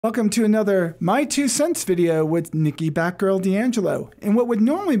Welcome to another My Two Cents video with Nikki Batgirl D'Angelo. In what would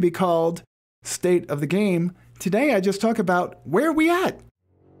normally be called State of the Game, today I just talk about where we at.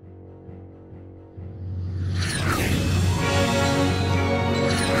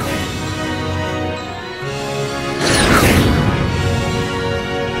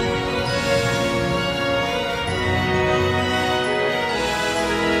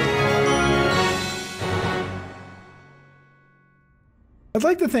 I'd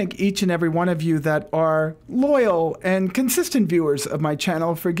like to thank each and every one of you that are loyal and consistent viewers of my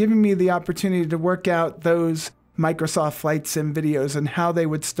channel for giving me the opportunity to work out those Microsoft Flight Sim videos and how they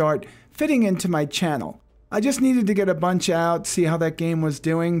would start fitting into my channel. I just needed to get a bunch out, see how that game was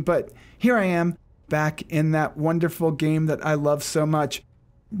doing, but here I am, back in that wonderful game that I love so much,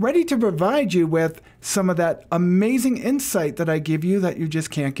 ready to provide you with some of that amazing insight that I give you that you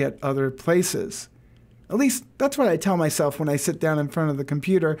just can't get other places. At least, that's what I tell myself when I sit down in front of the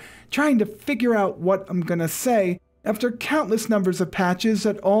computer, trying to figure out what I'm going to say after countless numbers of patches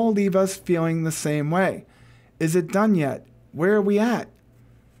that all leave us feeling the same way. Is it done yet? Where are we at?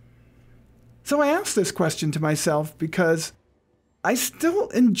 So I asked this question to myself because I still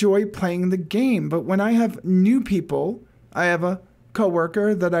enjoy playing the game, but when I have new people, I have a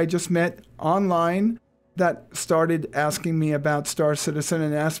coworker that I just met online that started asking me about Star Citizen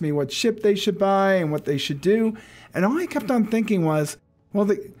and asked me what ship they should buy and what they should do. And all I kept on thinking was, well,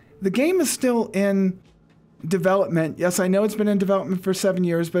 the game is still in development. Yes, I know it's been in development for 7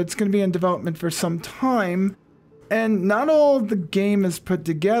 years, but it's going to be in development for some time. And not all the game is put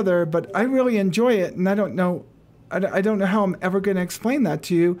together, but I really enjoy it. And I don't know how I'm ever going to explain that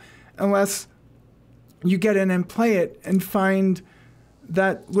to you unless you get in and play it and find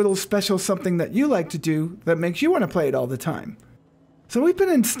that little special something that you like to do that makes you want to play it all the time. So we've been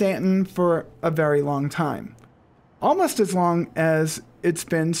in Stanton for a very long time. Almost as long as it's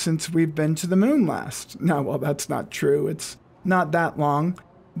been since we've been to the moon last. Now, well, that's not true. It's not that long,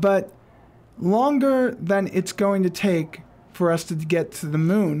 but longer than it's going to take for us to get to the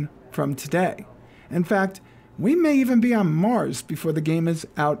moon from today. In fact, we may even be on Mars before the game is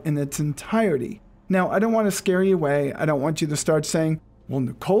out in its entirety. Now, I don't want to scare you away. I don't want you to start saying, well,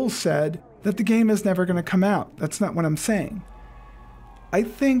 Nicole said that the game is never going to come out. That's not what I'm saying. I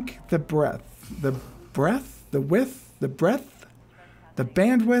think the breadth, the width, the breadth, the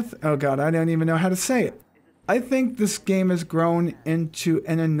bandwidth, oh God, I don't even know how to say it. I think this game has grown into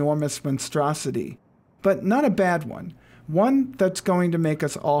an enormous monstrosity, but not a bad one. One that's going to make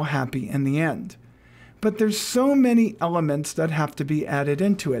us all happy in the end. But there's so many elements that have to be added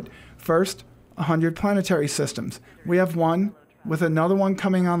into it. First, 100 planetary systems. We have one, with another one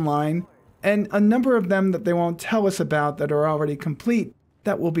coming online, and a number of them that they won't tell us about that are already complete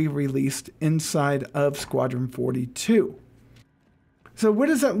that will be released inside of Squadron 42. So where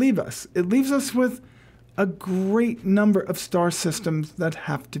does that leave us? It leaves us with a great number of star systems that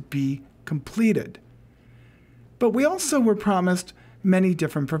have to be completed. But we also were promised many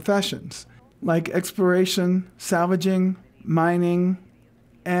different professions, like exploration, salvaging, mining,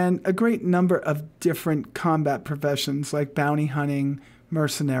 and a great number of different combat professions like bounty hunting,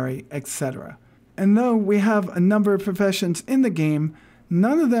 mercenary, etc. And though we have a number of professions in the game,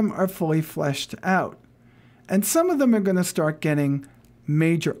 none of them are fully fleshed out. And some of them are going to start getting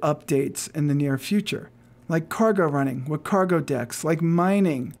major updates in the near future, like cargo running with cargo decks, like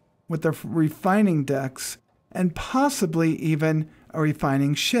mining with the refining decks, and possibly even a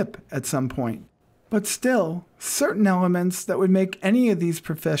refining ship at some point. But still, certain elements that would make any of these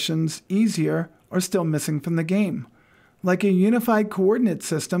professions easier are still missing from the game, like a unified coordinate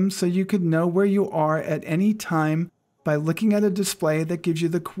system so you could know where you are at any time by looking at a display that gives you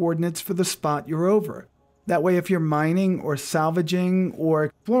the coordinates for the spot you're over. That way, if you're mining or salvaging or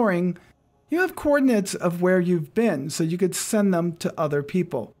exploring, you have coordinates of where you've been so you could send them to other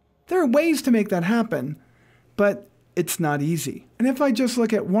people. There are ways to make that happen, but it's not easy. And if I just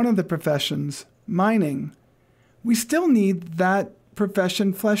look at one of the professions, mining, we still need that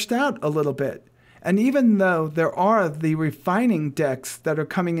profession fleshed out a little bit. And even though there are the refining decks that are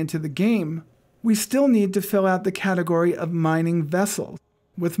coming into the game, we still need to fill out the category of mining vessels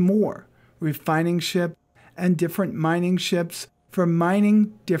with more refining ships and different mining ships for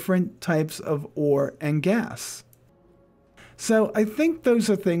mining different types of ore and gas. So I think those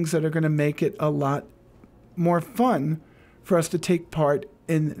are things that are going to make it a lot more fun for us to take part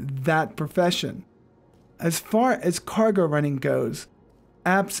in that profession. As far as cargo running goes,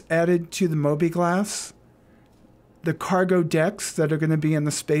 apps added to the Mobiglass, the cargo decks that are going to be in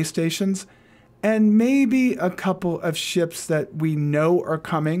the space stations, and maybe a couple of ships that we know are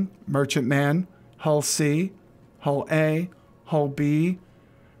coming, Merchantman, Hull C, Hull A, Hull B,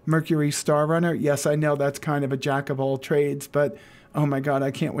 Mercury Star Runner. Yes, I know that's kind of a jack of all trades, but oh my God,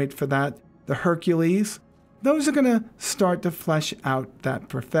 I can't wait for that. The Hercules. Those are going to start to flesh out that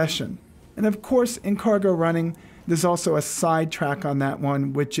profession. And of course, in cargo running, there's also a side track on that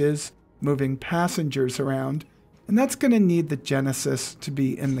one, which is moving passengers around. And that's going to need the Genesis to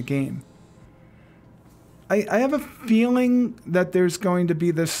be in the game. I have a feeling that there's going to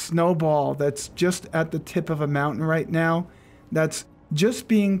be this snowball that's just at the tip of a mountain right now, that's just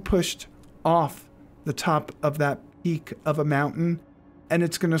being pushed off the top of that peak of a mountain, and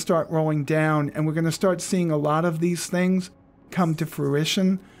it's going to start rolling down, and we're going to start seeing a lot of these things come to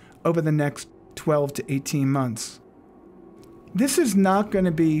fruition over the next 12 to 18 months. This is not going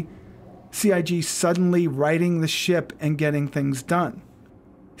to be CIG suddenly righting the ship and getting things done.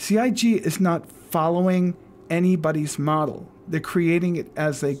 CIG is not following anybody's model. They're creating it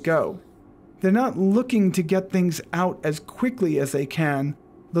as they go. They're not looking to get things out as quickly as they can.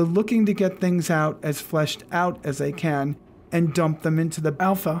 They're looking to get things out as fleshed out as they can and dump them into the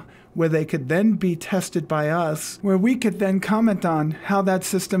alpha, where they could then be tested by us, where we could then comment on how that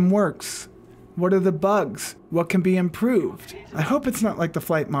system works. What are the bugs? What can be improved? I hope it's not like the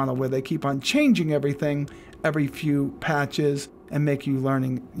flight model where they keep on changing everything every few patches and make you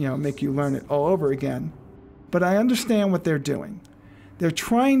learn it all over again. But I understand what they're doing. They're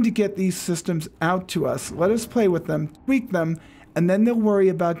trying to get these systems out to us, let us play with them, tweak them, and then they'll worry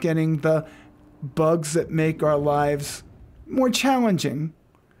about getting the bugs that make our lives more challenging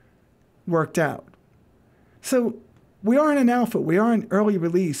worked out. So we are in an alpha, we are in early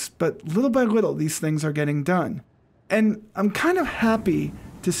release, but little by little these things are getting done. And I'm kind of happy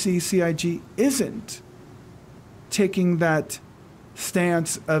to see CIG isn't taking that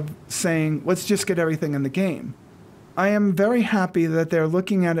stance of saying, let's just get everything in the game. I am very happy that they're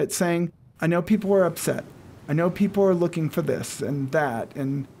looking at it saying, I know people are upset. I know people are looking for this and that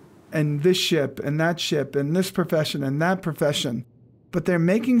and this ship and that ship and this profession and that profession. But they're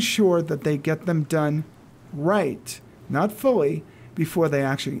making sure that they get them done right, not fully, before they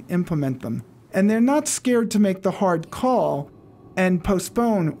actually implement them. And they're not scared to make the hard call and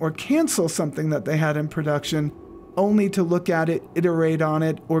postpone or cancel something that they had in production only to look at it, iterate on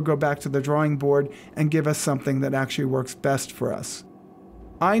it, or go back to the drawing board and give us something that actually works best for us.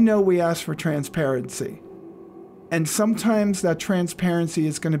 I know we ask for transparency, and sometimes that transparency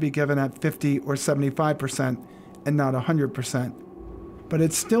is going to be given at 50 or 75% and not 100%. But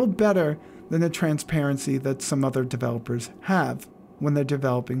it's still better than the transparency that some other developers have when they're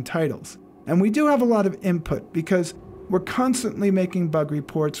developing titles. And we do have a lot of input because we're constantly making bug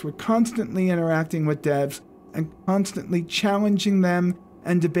reports, we're constantly interacting with devs, and constantly challenging them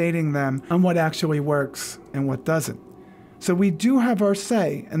and debating them on what actually works and what doesn't. So we do have our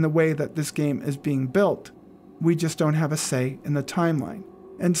say in the way that this game is being built. We just don't have a say in the timeline.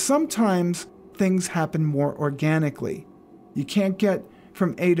 And sometimes things happen more organically. You can't get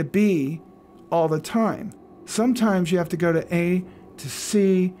from A to B all the time. Sometimes you have to go to A to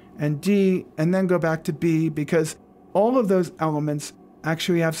C and D and then go back to B, because all of those elements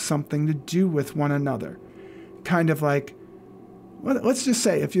actually have something to do with one another. Kind of like, well, let's just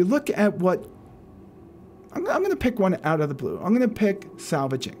say, if you look at what, I'm going to pick one out of the blue. I'm going to pick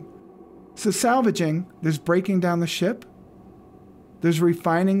salvaging. So salvaging, there's breaking down the ship, there's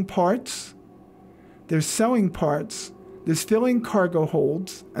refining parts, there's selling parts, there's filling cargo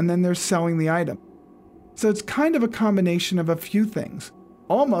holds, and then there's selling the item. So it's kind of a combination of a few things,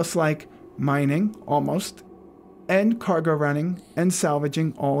 almost like mining, almost, and cargo running and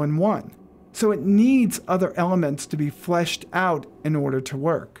salvaging all in one. So it needs other elements to be fleshed out in order to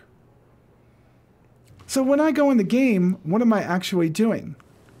work. So when I go in the game, what am I actually doing?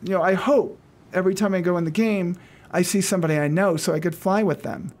 I hope every time I go in the game, I see somebody I know so I could fly with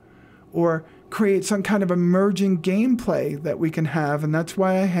them, or create some kind of emerging gameplay that we can have. And that's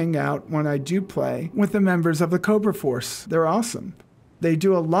why I hang out when I do play with the members of the Cobra Force. They're awesome. They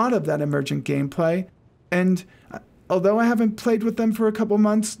do a lot of that emergent gameplay. And although I haven't played with them for a couple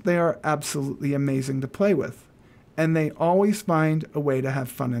months, they are absolutely amazing to play with. And they always find a way to have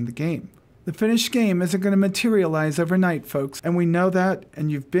fun in the game. The finished game isn't going to materialize overnight, folks. And we know that,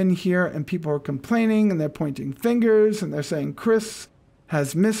 and you've been here, and people are complaining, and they're pointing fingers, and they're saying, Chris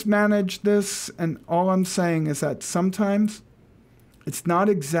has mismanaged this. And all I'm saying is that sometimes it's not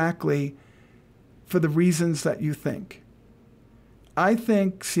exactly for the reasons that you think. I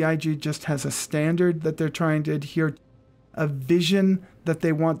think CIG just has a standard that they're trying to adhere to, a vision that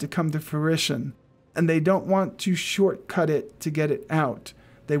they want to come to fruition, and they don't want to shortcut it to get it out.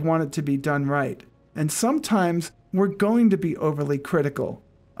 They want it to be done right. And sometimes we're going to be overly critical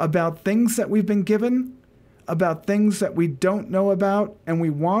about things that we've been given, about things that we don't know about and we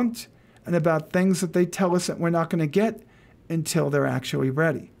want, and about things that they tell us that we're not going to get until they're actually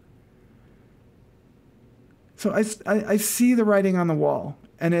ready. So I see the writing on the wall,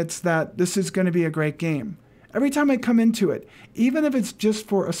 and it's that this is going to be a great game. Every time I come into it, even if it's just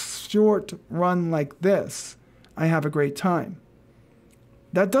for a short run like this, I have a great time.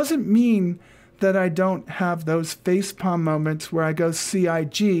 That doesn't mean that I don't have those facepalm moments where I go,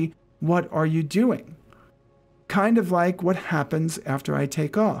 CIG, what are you doing? Kind of like what happens after I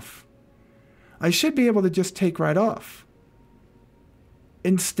take off. I should be able to just take right off.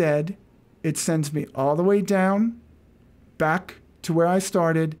 Instead, it sends me all the way down, back to where I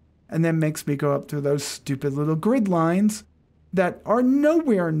started, and then makes me go up to those stupid little grid lines that are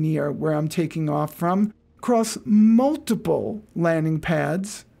nowhere near where I'm taking off from, cross multiple landing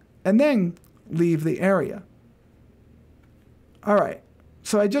pads, and then leave the area. All right,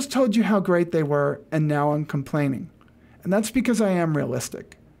 so I just told you how great they were, and now I'm complaining. And that's because I am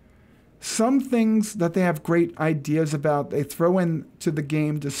realistic. Some things that they have great ideas about, they throw into the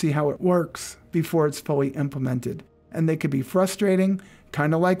game to see how it works before it's fully implemented. And they could be frustrating,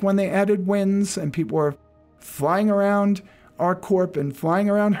 kind of like when they added winds and people were flying around ArcCorp and flying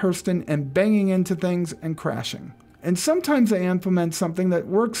around Hurston and banging into things and crashing. And sometimes they implement something that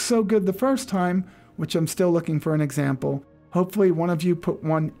works so good the first time, which I'm still looking for an example. Hopefully one of you put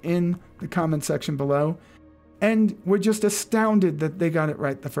one in the comment section below. And we're just astounded that they got it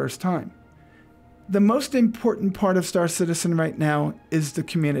right the first time. The most important part of Star Citizen right now is the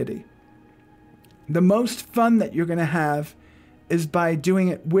community. The most fun that you're going to have is by doing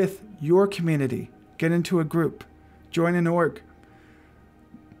it with your community. Get into a group, join an org,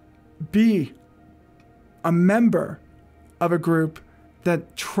 be a member of a group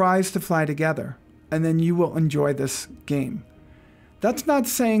that tries to fly together, and then you will enjoy this game. That's not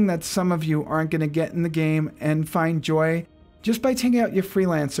saying that some of you aren't going to get in the game and find joy just by taking out your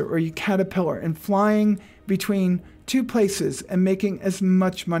freelancer or your caterpillar and flying between two places and making as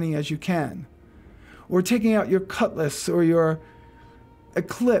much money as you can. Or taking out your Cutlass or your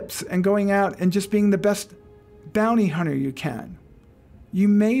Eclipse and going out and just being the best bounty hunter you can. You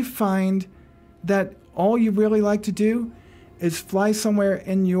may find that all you really like to do is fly somewhere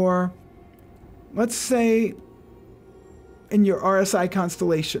in your, let's say, in your RSI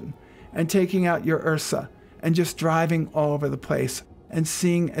constellation and taking out your Ursa and just driving all over the place and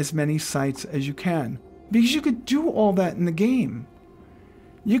seeing as many sights as you can. Because you could do all that in the game.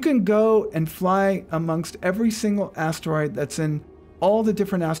 You can go and fly amongst every single asteroid that's in all the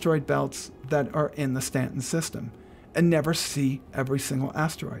different asteroid belts that are in the Stanton system and never see every single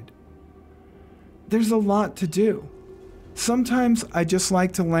asteroid. There's a lot to do. Sometimes I just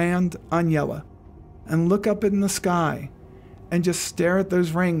like to land on Yela and look up in the sky and just stare at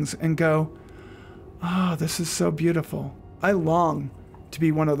those rings and go, oh, this is so beautiful. I long to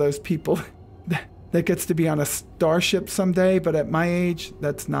be one of those people that gets to be on a starship someday, but at my age,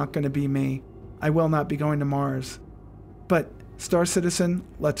 that's not going to be me. I will not be going to Mars. But Star Citizen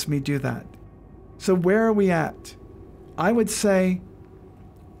lets me do that. So where are we at? I would say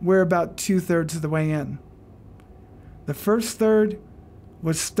we're about 2/3 of the way in. The first third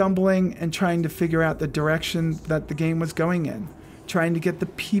was stumbling and trying to figure out the direction that the game was going in, trying to get the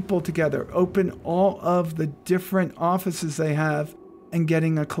people together, open all of the different offices they have, and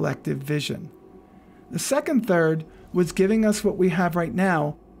getting a collective vision. The second third was giving us what we have right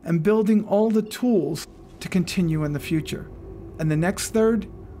now and building all the tools to continue in the future. And the next third,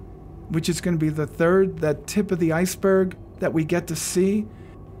 which is going to be the third, that tip of the iceberg that we get to see,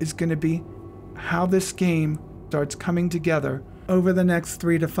 is going to be how this game starts coming together over the next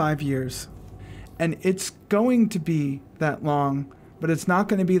 3 to 5 years. And it's going to be that long, but it's not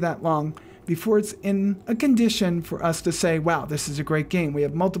going to be that long before it's in a condition for us to say, wow, this is a great game. We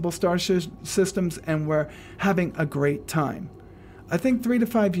have multiple star systems and we're having a great time. I think 3 to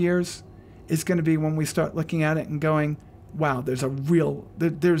 5 years is going to be when we start looking at it and going, wow, there's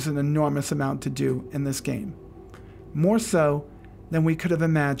an enormous amount to do in this game. More so than we could have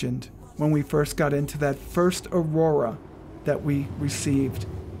imagined when we first got into that first Aurora that we received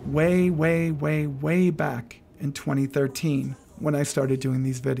way, way, way, way back in 2013 when I started doing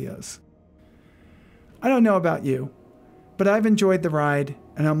these videos. I don't know about you, but I've enjoyed the ride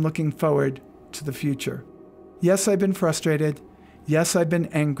and I'm looking forward to the future. Yes, I've been frustrated. Yes, I've been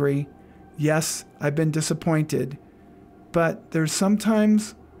angry. Yes, I've been disappointed. But there's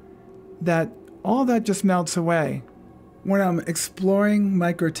sometimes that all that just melts away when I'm exploring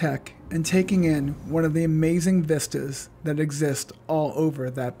microtech and taking in one of the amazing vistas that exist all over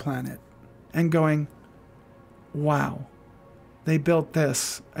that planet and going, wow, They built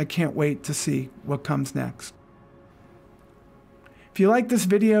this. I can't wait to see what comes next. If you like this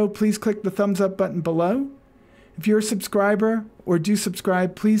video, please click the thumbs up button below. If you're a subscriber or do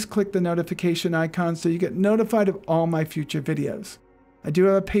subscribe, please click the notification icon so you get notified of all my future videos. I do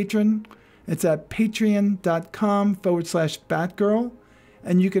have a Patreon. It's at patreon.com/Batgirl,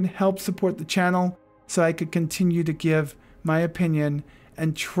 and you can help support the channel so I could continue to give my opinion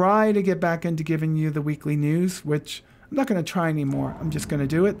and try to get back into giving you the weekly news, which I'm not going to try anymore. I'm just going to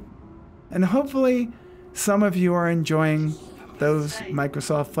do it. And hopefully some of you are enjoying those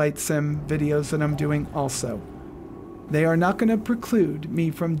Microsoft Flight Sim videos that I'm doing also. They are not going to preclude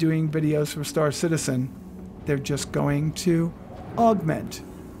me from doing videos for Star Citizen. They're just going to augment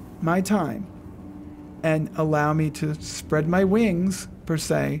my time and allow me to spread my wings, per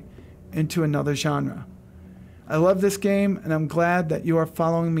se, into another genre. I love this game, and I'm glad that you are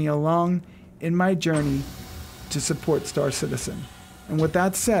following me along in my journey to support Star Citizen. And with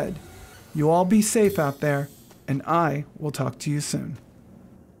that said, you all be safe out there, and I will talk to you soon.